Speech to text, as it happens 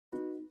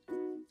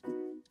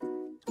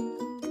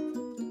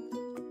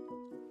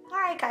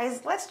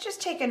guys, let's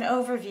just take an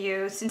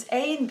overview. Since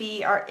A and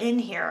B are in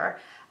here,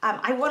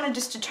 I want to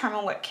just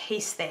determine what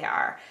case they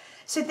are.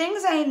 So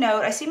things I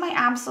note, I see my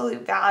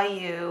absolute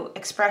value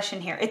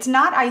expression here. It's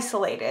not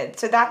isolated,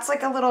 so that's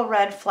like a little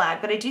red flag,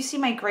 but I do see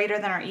my greater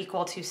than or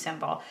equal to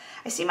symbol.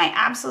 I see my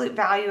absolute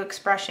value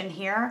expression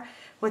here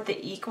with the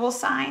equal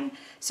sign.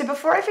 So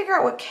before I figure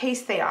out what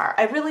case they are,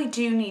 I really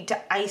do need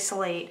to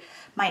isolate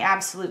my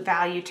absolute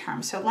value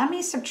term. So let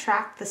me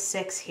subtract the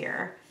 6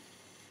 here,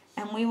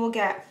 and we will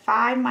get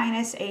 5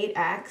 minus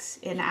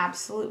 8x in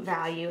absolute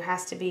value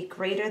has to be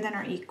greater than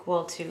or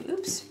equal to,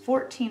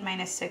 14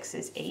 minus 6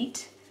 is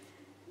 8.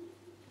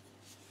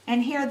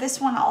 And here, this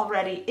one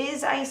already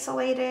is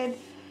isolated,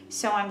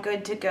 so I'm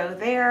good to go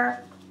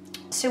there.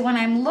 So when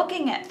I'm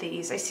looking at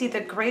these, I see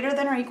the greater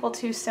than or equal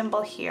to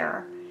symbol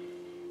here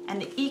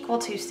and the equal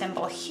to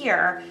symbol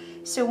here.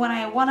 So when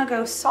I want to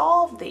go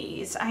solve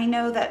these, I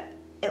know that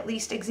at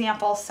least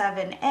example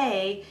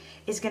 7a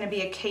is going to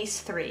be a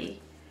case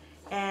 3,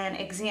 and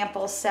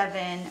example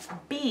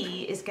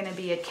 7b is going to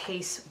be a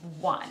case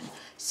 1.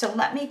 So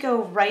let me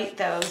go write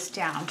those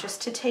down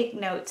just to take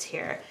notes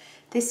here.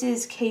 This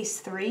is case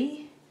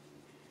 3.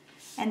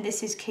 And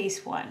this is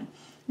case 1.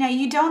 Now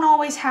you don't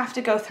always have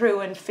to go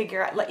through and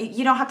figure out,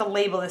 you don't have to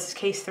label this as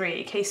case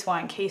 3, case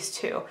 1, case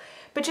 2,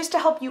 but just to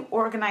help you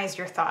organize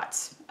your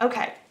thoughts.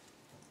 Okay,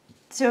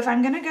 so if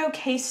I'm gonna go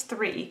case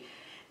 3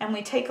 and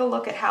we take a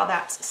look at how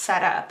that's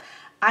set up,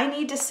 I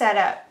need to set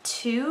up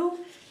 2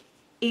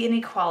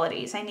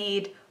 inequalities. I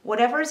need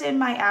whatever's in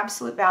my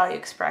absolute value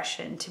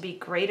expression to be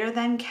greater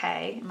than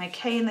k. My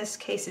k in this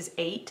case is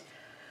 8.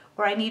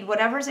 Or I need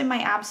whatever's in my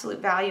absolute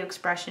value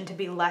expression to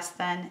be less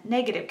than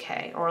negative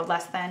k, or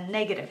less than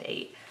negative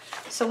 8.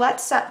 So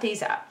let's set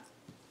these up.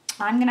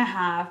 I'm going to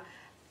have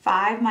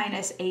 5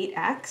 minus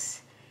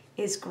 8x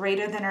is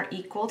greater than or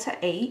equal to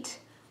 8,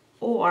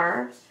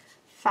 or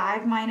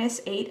 5 minus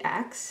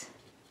 8x.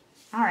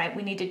 All right,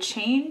 we need to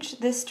change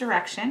this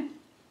direction,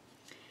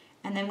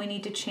 and then we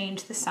need to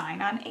change the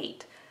sign on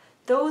 8.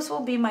 Those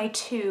will be my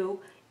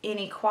 2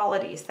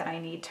 inequalities that I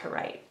need to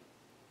write.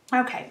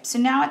 Okay, so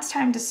now it's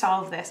time to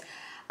solve this.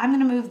 I'm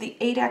going to move the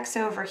 8x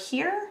over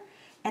here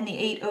and the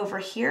 8 over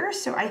here.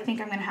 So I think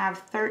I'm going to have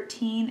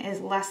 13 is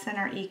less than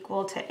or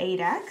equal to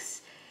 8x.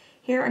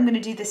 Here I'm going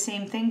to do the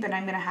same thing, but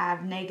I'm going to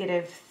have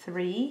negative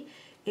 3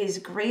 is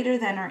greater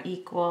than or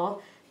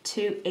equal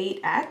to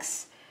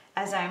 8x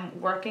as I'm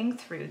working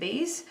through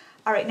these.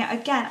 All right, now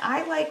again,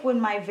 I like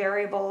when my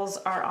variables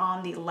are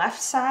on the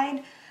left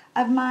side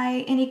of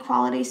my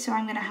inequality. So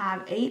I'm going to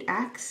have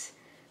 8x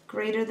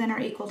greater than or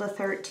equal to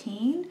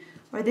 13,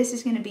 or this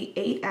is going to be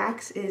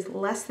 8x is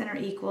less than or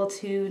equal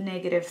to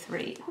negative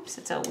 3. Oops,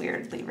 it's a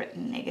weirdly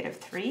written negative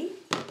 3.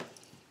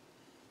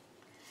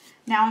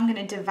 Now I'm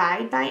going to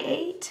divide by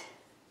 8.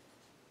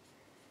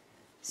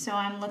 So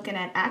I'm looking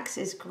at x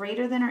is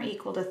greater than or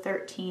equal to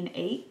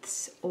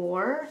 13/8,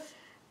 or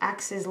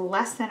x is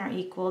less than or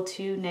equal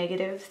to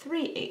negative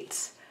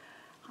 3/8.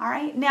 All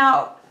right,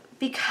 now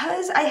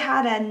because I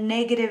had a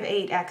negative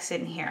 8x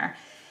in here,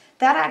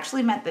 that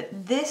actually meant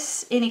that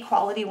this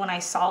inequality, when I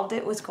solved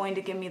it, was going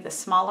to give me the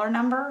smaller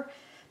number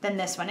than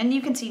this one. And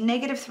you can see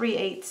negative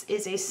 3/8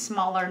 is a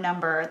smaller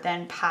number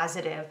than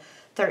positive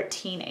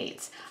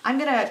 13/8. I'm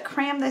gonna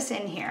cram this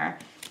in here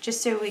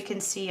just so we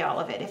can see all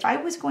of it. If I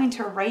was going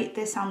to write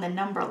this on the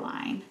number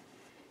line,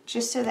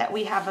 just so that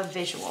we have a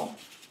visual,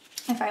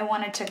 if I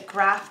wanted to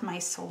graph my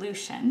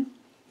solution,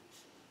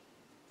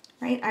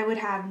 right, I would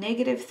have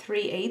negative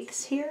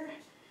 3/8 here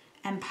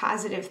and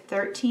positive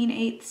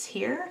 13/8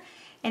 here.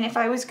 And if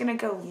I was going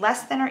to go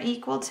less than or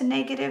equal to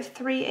negative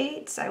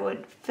 3/8, I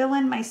would fill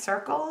in my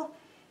circle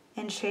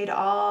and shade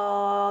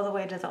all the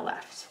way to the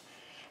left.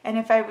 And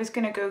if I was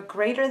going to go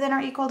greater than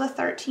or equal to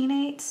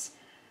 13/8,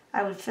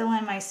 I would fill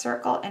in my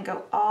circle and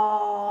go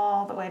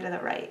all the way to the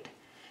right.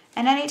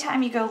 And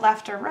anytime you go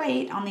left or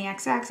right on the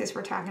x-axis,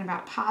 we're talking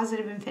about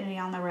positive infinity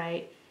on the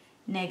right,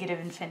 negative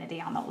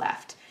infinity on the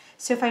left.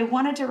 So if I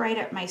wanted to write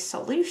up my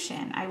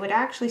solution, I would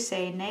actually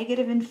say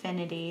negative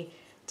infinity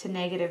to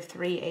negative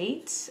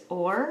 3/8,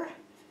 or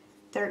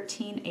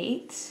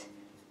 13/8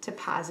 to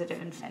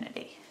positive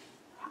infinity.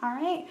 All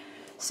right,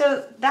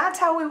 so that's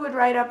how we would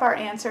write up our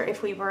answer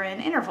if we were in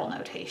interval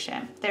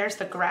notation. There's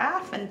the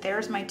graph, and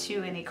there's my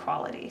 2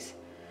 inequalities.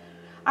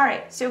 All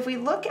right, so if we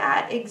look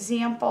at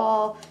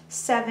example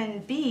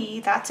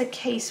 7b, that's a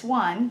case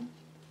 1.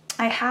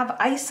 I have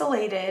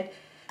isolated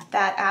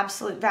that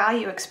absolute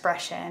value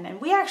expression,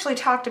 and we actually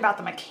talked about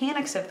the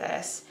mechanics of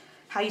this,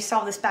 how you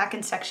solve this back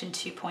in section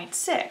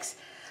 2.6.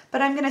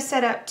 But I'm going to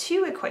set up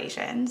 2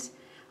 equations.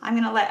 I'm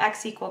going to let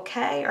x equal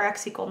k or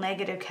x equal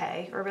negative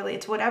k, or really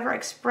it's whatever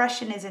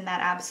expression is in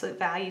that absolute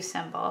value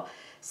symbol,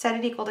 set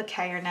it equal to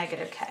k or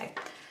negative k.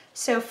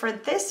 So for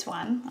this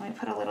one, let me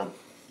put a little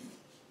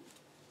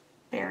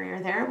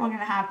barrier there. We're going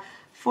to have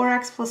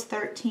 4x plus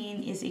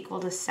 13 is equal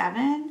to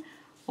 7,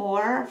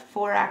 or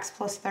 4x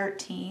plus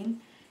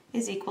 13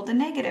 is equal to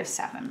negative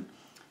 7.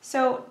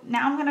 So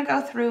now I'm going to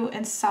go through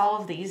and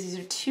solve these. These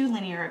are 2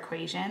 linear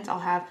equations. I'll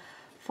have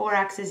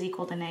 4x is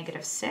equal to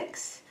negative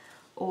 6,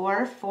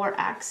 or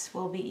 4x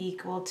will be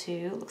equal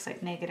to, looks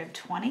like negative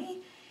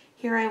 20.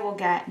 Here I will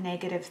get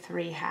negative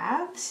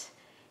 3/2.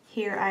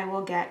 Here I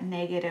will get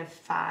negative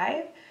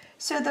 5.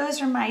 So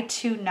those are my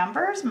two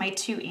numbers, my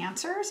two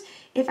answers.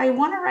 If I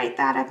want to write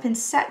that up in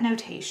set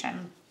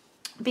notation,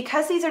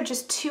 because these are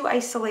just two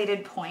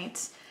isolated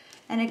points,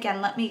 and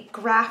again, let me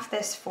graph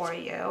this for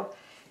you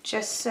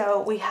just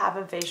so we have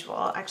a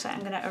visual. Actually, I'm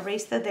going to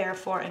erase the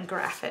therefore and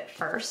graph it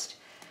first,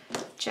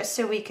 just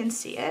so we can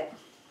see it.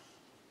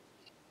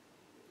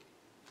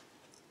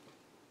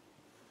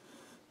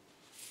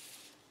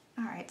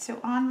 All right, so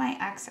on my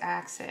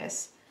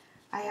x-axis,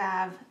 I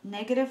have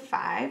negative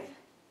 5,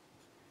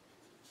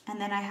 and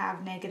then I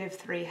have negative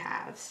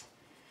 3/2.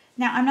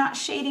 Now, I'm not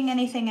shading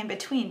anything in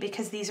between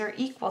because these are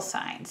equal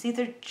signs. These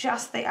are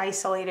just the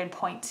isolated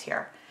points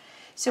here.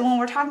 So when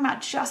we're talking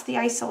about just the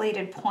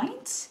isolated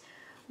points,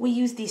 we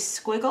use these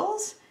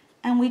squiggles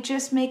and we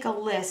just make a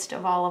list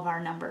of all of our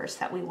numbers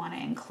that we want to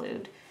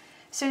include.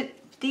 So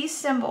these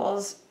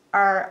symbols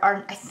are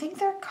I think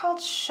they're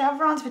called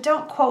chevrons, but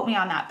don't quote me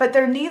on that. But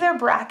they're neither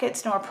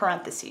brackets nor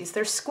parentheses.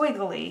 They're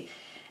squiggly.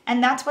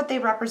 And that's what they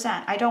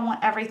represent. I don't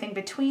want everything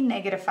between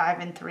negative 5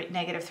 and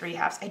negative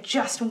 3/2. I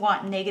just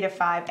want negative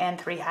 5 and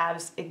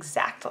 3/2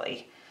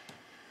 exactly.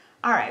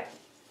 All right,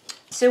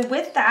 so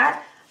with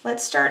that,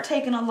 let's start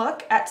taking a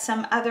look at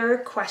some other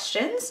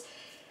questions.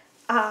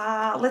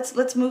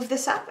 Let's move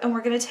this up and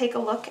we're gonna take a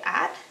look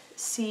at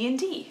C and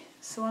D.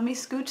 So let me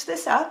scooch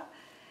this up.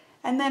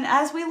 And then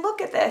as we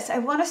look at this, I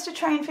want us to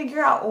try and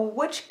figure out, well,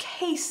 which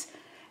case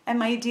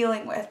am I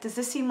dealing with? Does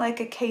this seem like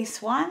a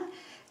case 1?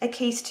 A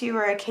case 2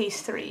 or a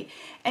case 3.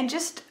 And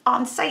just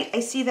on sight, I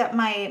see that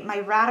my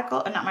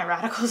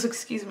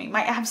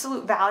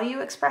absolute value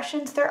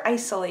expressions, they're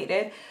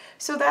isolated.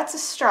 So that's a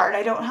start.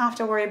 I don't have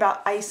to worry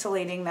about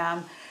isolating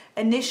them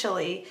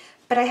initially,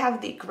 but I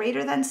have the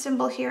greater than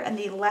symbol here and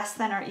the less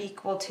than or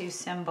equal to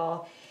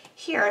symbol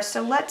here.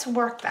 So let's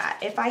work that.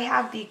 If I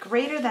have the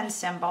greater than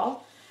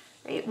symbol,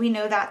 right, we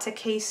know that's a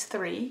case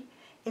 3.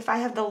 If I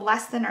have the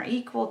less than or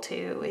equal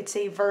to, it's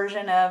a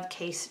version of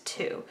case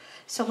 2.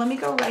 So let me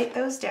go write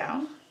those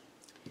down.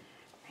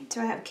 Right, so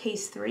I have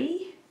case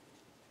 3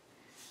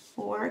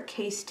 or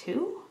case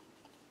 2.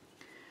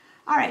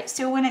 All right,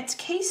 so when it's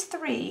case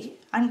 3,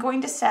 I'm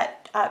going to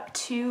set up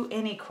two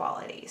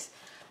inequalities.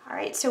 All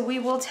right, so we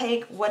will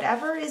take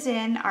whatever is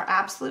in our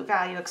absolute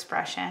value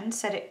expression,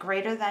 set it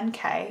greater than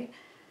k,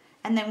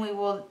 and then we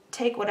will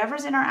take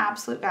whatever's in our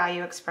absolute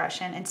value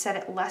expression and set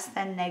it less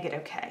than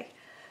negative k.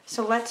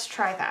 So let's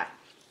try that.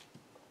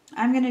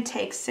 I'm going to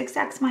take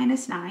 6x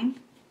minus 9,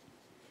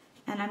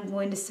 and I'm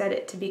going to set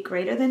it to be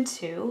greater than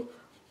 2,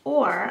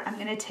 or I'm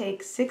going to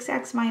take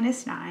 6x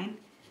minus 9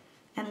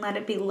 and let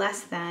it be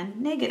less than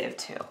negative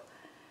 2.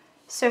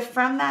 So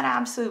from that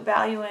absolute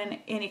value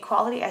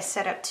inequality, I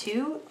set up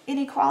two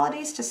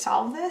inequalities to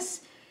solve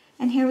this.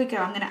 And here we go.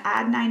 I'm going to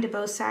add 9 to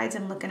both sides.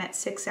 I'm looking at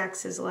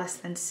 6x is less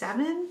than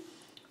 7,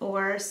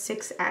 or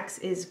 6x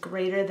is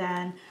greater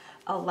than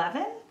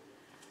 11.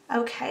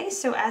 Okay,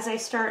 so as I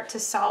start to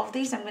solve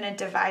these, I'm going to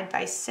divide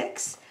by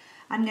 6.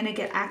 I'm going to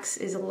get x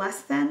is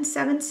less than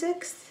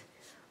 7/6,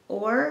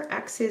 or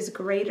x is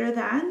greater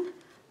than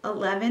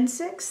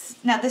 11/6.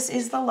 Now this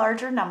is the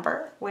larger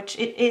number, which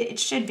it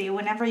should be.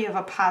 Whenever you have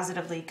a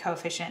positively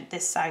coefficient,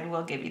 this side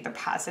will give you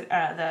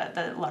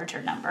the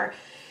larger number.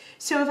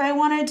 So if I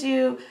want to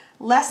do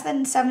less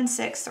than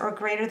 7/6 or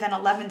greater than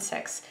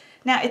 11/6,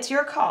 now it's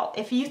your call.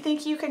 If you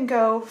think you can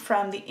go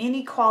from the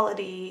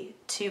inequality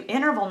to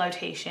interval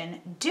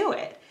notation, do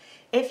it.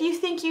 If you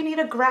think you need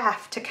a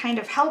graph to kind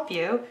of help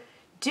you,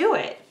 do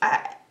it.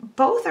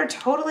 Both are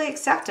totally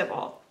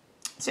acceptable.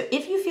 So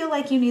if you feel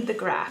like you need the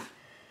graph,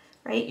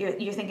 right,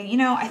 you're thinking, you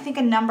know, I think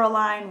a number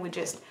line would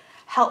just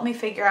help me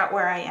figure out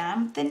where I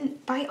am, then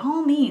by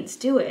all means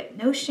do it.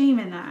 No shame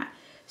in that.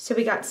 So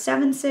we got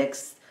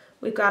 7/6,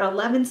 we've got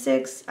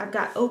 11/6, I've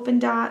got open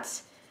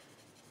dots,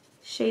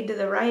 shade to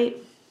the right,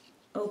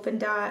 open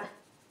dot,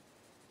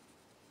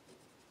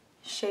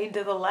 shade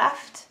to the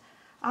left.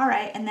 All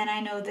right, and then I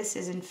know this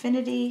is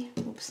infinity.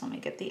 Oops, let me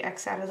get the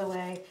x out of the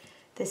way.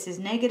 This is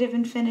negative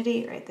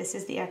infinity, right? This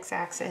is the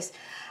x-axis.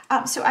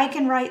 So I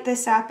can write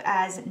this up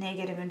as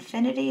negative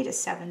infinity to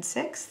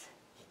 7/6,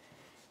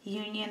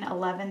 union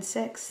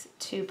 11/6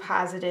 to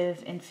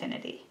positive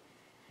infinity.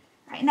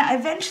 Right, now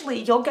eventually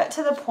you'll get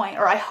to the point,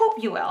 or I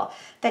hope you will,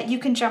 that you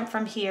can jump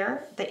from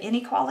here, the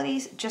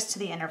inequalities, just to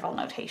the interval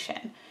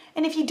notation.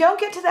 And if you don't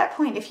get to that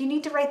point, if you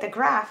need to write the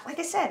graph, like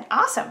I said,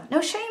 awesome, no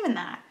shame in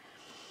that.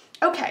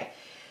 Okay,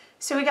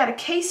 so we got a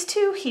case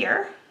 2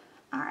 here.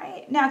 All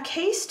right, now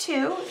case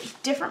 2,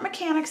 different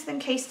mechanics than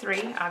case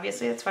 3.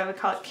 Obviously, that's why we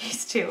call it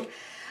case 2.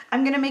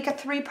 I'm gonna make a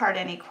 3-part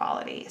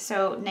inequality.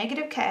 So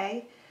negative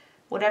k,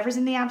 whatever's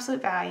in the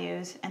absolute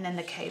values, and then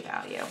the k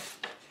value.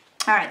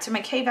 All right, so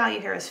my k value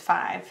here is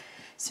 5.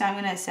 So I'm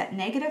gonna set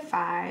negative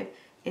 5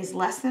 is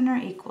less than or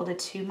equal to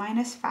 2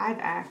 minus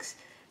 5x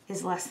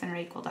is less than or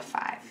equal to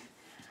 5.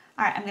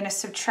 All right, I'm going to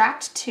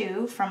subtract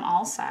 2 from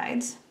all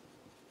sides.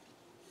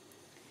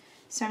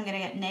 So I'm going to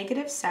get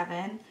negative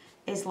 7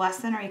 is less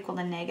than or equal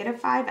to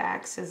negative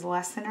 5x is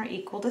less than or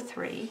equal to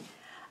 3.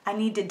 I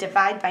need to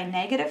divide by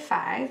negative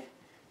 5.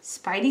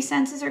 Spidey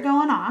senses are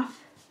going off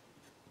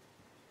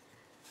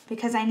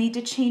because I need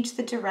to change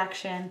the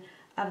direction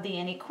of the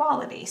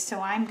inequality.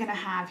 So I'm going to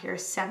have here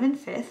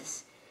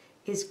 7/5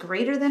 is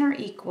greater than or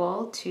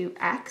equal to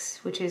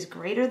x, which is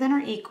greater than or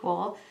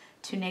equal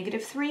to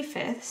negative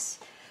 3/5.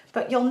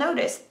 But you'll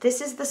notice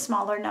this is the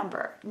smaller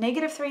number.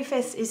 Negative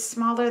 3/5 is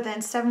smaller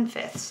than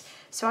 7/5.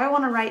 So I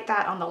want to write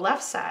that on the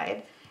left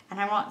side, and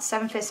I want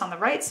 7/5 on the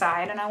right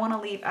side, and I want to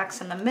leave x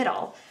in the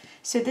middle.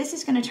 So this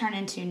is going to turn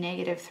into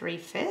negative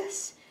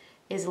 3/5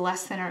 is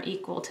less than or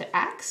equal to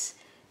x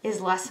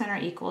is less than or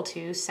equal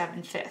to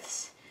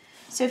 7/5.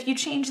 So if you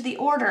change the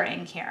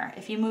ordering here,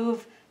 if you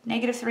move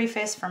negative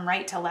 3/5 from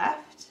right to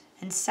left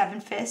and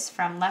 7/5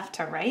 from left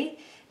to right,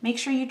 make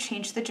sure you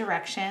change the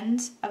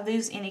directions of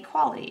those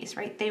inequalities,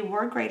 right? They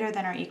were greater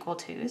than or equal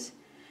to's.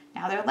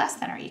 Now they're less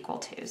than or equal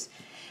to's.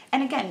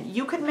 And again,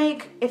 you could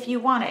make, if you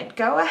wanted,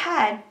 go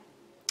ahead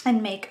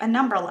and make a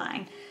number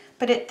line.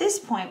 But at this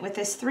point, with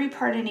this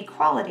three-part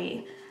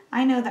inequality,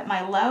 I know that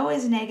my low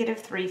is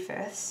negative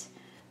 3/5,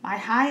 my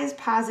high is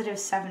positive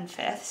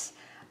 7/5.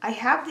 I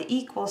have the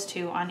equals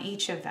to on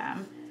each of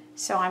them,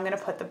 so I'm going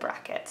to put the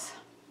brackets.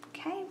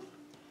 Okay?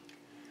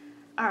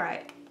 All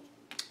right.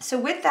 So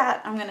with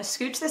that, I'm going to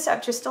scooch this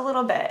up just a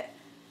little bit,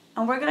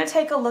 and we're going to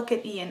take a look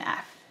at E and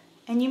F.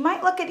 And you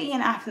might look at E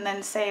and F and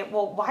then say,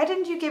 well, why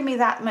didn't you give me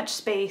that much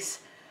space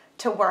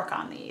to work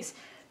on these?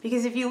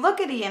 Because if you look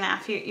at E and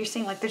F, you're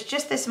seeing like there's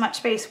just this much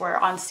space,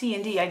 where on C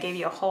and D, I gave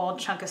you a whole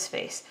chunk of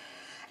space.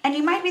 And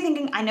you might be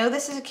thinking, I know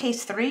this is a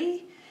case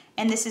 3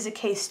 and this is a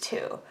case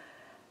 2,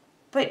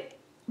 but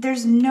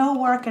there's no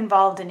work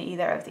involved in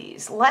either of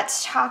these.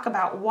 Let's talk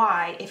about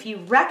why. If you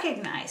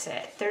recognize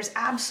it, there's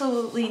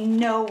absolutely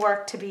no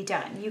work to be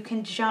done. You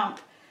can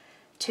jump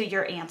to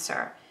your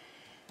answer.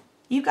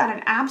 You've got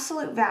an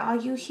absolute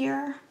value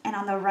here, and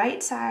on the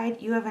right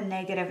side, you have a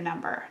negative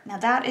number. Now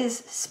that is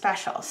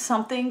special.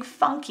 Something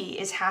funky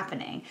is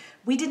happening.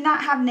 We did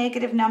not have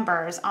negative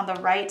numbers on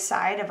the right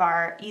side of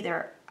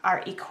either our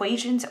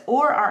equations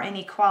or our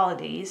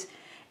inequalities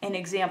in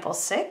example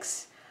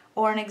 6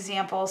 or in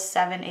example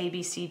 7, A,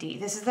 B, C, D.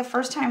 This is the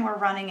first time we're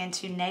running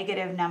into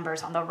negative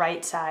numbers on the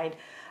right side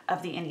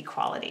of the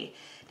inequality.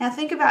 Now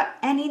think about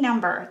any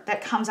number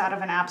that comes out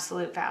of an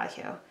absolute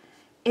value.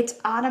 It's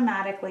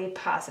automatically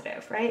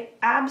positive, right?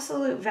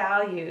 Absolute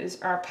values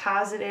are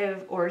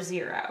positive or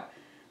 0.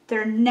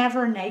 They're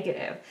never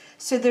negative.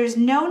 So there's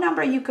no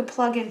number you could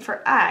plug in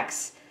for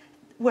x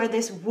where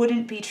this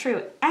wouldn't be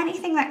true.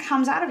 Anything that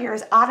comes out of here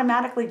is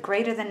automatically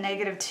greater than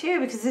negative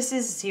 2 because this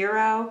is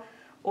 0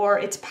 or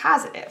it's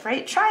positive,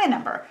 right? Try a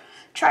number.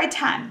 Try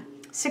 10.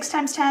 6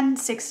 times 10,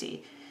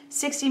 60.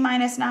 60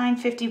 minus 9,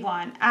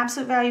 51.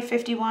 Absolute value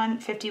 51,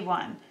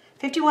 51.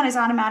 51 is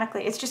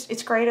automatically,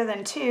 it's greater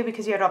than 2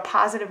 because you have a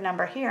positive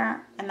number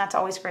here, and that's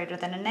always greater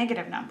than a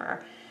negative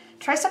number.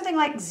 Try something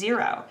like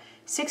 0.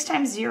 6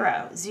 times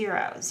 0,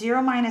 0.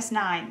 0 minus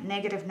 9,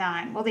 negative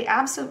 9. Well, the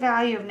absolute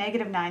value of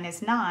negative 9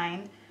 is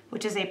 9,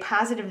 which is a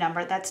positive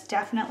number. That's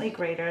definitely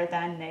greater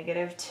than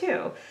negative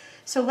 2.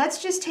 So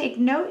let's just take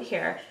note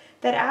here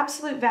that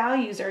absolute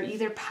values are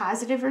either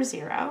positive or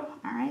 0.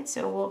 All right,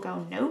 so we'll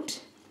go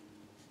note.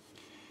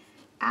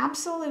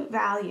 Absolute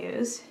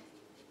values,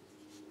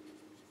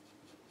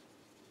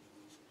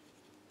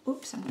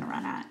 oops, I'm going to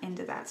run out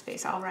into that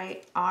space. I'll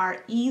write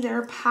are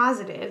either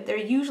positive. They're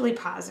usually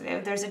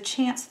positive. There's a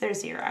chance they're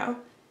 0.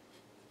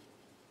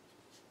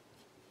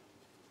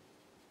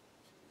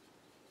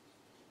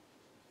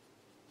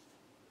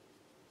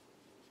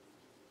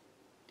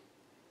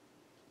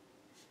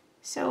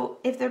 So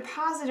if they're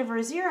positive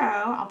or 0,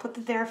 I'll put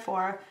the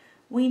therefore,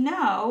 we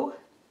know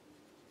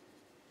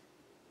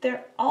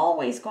they're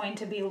always going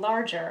to be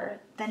larger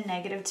than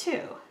negative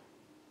 2.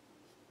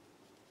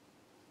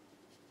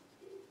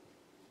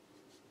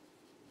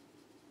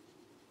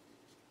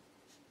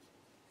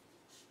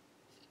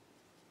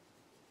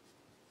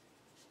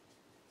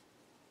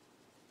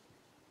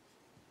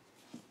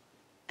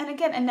 And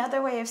again,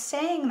 another way of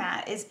saying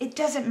that is it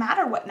doesn't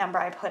matter what number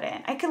I put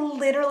in. I can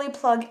literally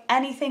plug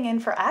anything in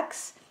for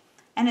x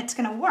and it's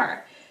going to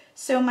work.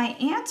 So my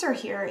answer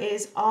here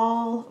is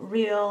all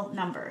real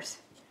numbers.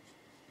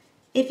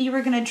 If you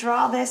were going to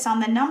draw this on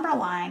the number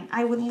line,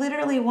 I would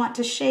literally want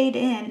to shade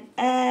in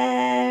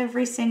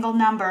every single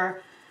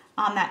number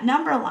on that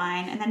number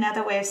line. And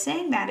another way of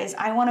saying that is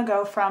I want to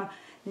go from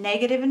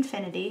negative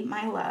infinity,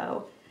 my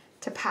low,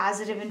 to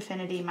positive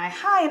infinity, my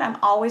high, and I'm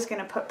always going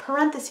to put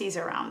parentheses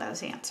around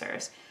those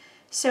answers.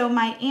 So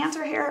my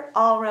answer here,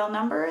 all real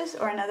numbers,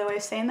 or another way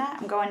of saying that,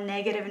 I'm going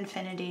negative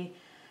infinity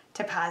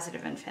to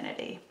positive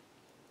infinity.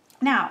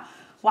 Now,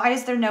 why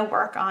is there no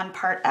work on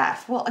part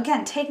F? Well,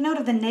 again, take note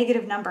of the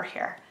negative number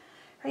here,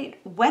 right?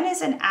 When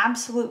is an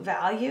absolute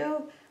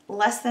value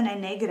less than a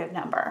negative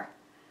number?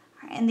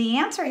 And the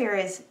answer here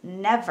is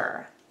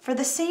never. For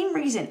the same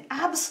reason,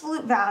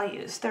 absolute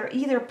values, they're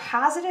either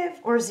positive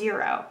or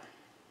 0.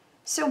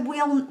 So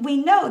we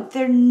know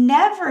they're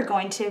never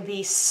going to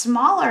be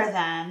smaller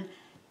than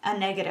a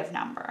negative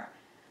number.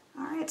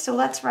 right, so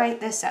let's write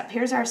this up.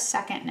 Here's our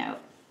second note.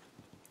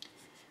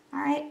 All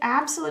right,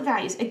 absolute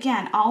values.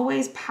 Again,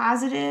 always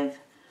positive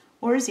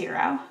or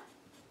 0.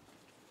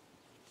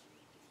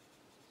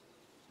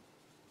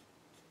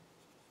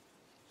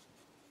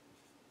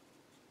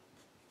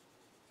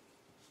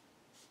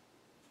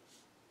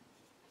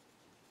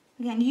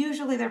 Again,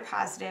 usually they're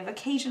positive,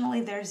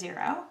 occasionally they're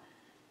 0.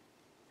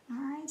 All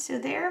right, so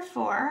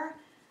therefore,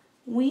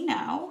 we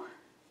know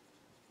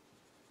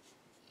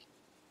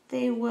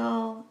they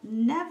will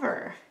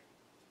never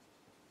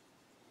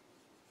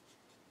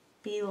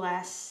be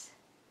less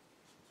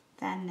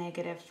than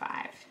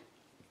 -5.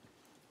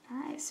 All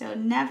right, so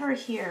never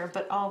here,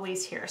 but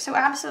always here. So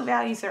absolute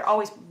values, they're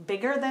always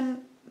bigger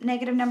than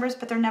negative numbers,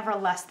 but they're never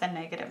less than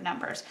negative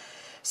numbers.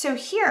 So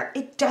here,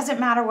 it doesn't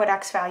matter what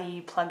x value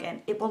you plug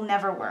in, it will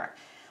never work.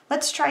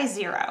 Let's try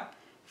 0.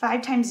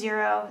 5 times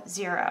 0,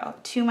 0.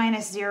 2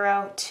 minus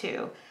 0,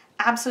 2.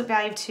 Absolute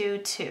value of 2,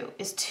 2.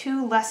 Is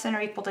 2 less than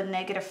or equal to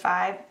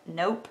 -5?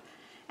 Nope.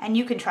 And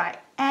you can try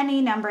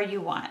any number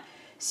you want.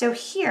 So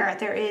here,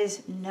 there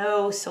is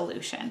no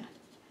solution.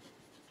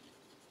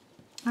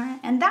 All right,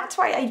 and that's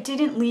why I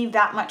didn't leave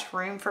that much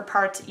room for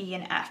parts E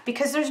and F,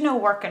 because there's no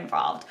work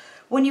involved.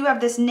 When you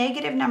have this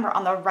negative number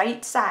on the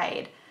right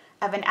side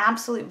of an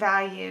absolute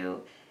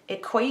value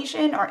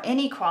equation or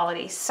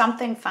inequality,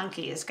 something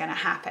funky is going to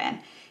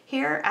happen.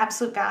 Here,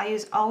 absolute value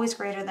is always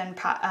greater than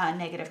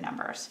negative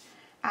numbers.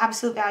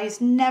 Absolute value is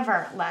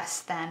never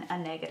less than a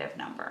negative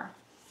number.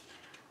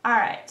 All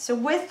right, so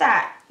with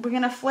that, we're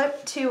going to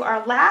flip to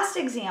our last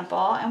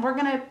example, and we're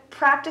going to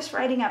practice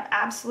writing up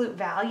absolute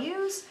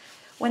values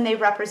when they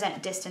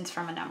represent distance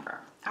from a number.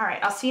 All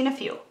right, I'll see you in a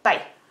few.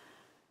 Bye.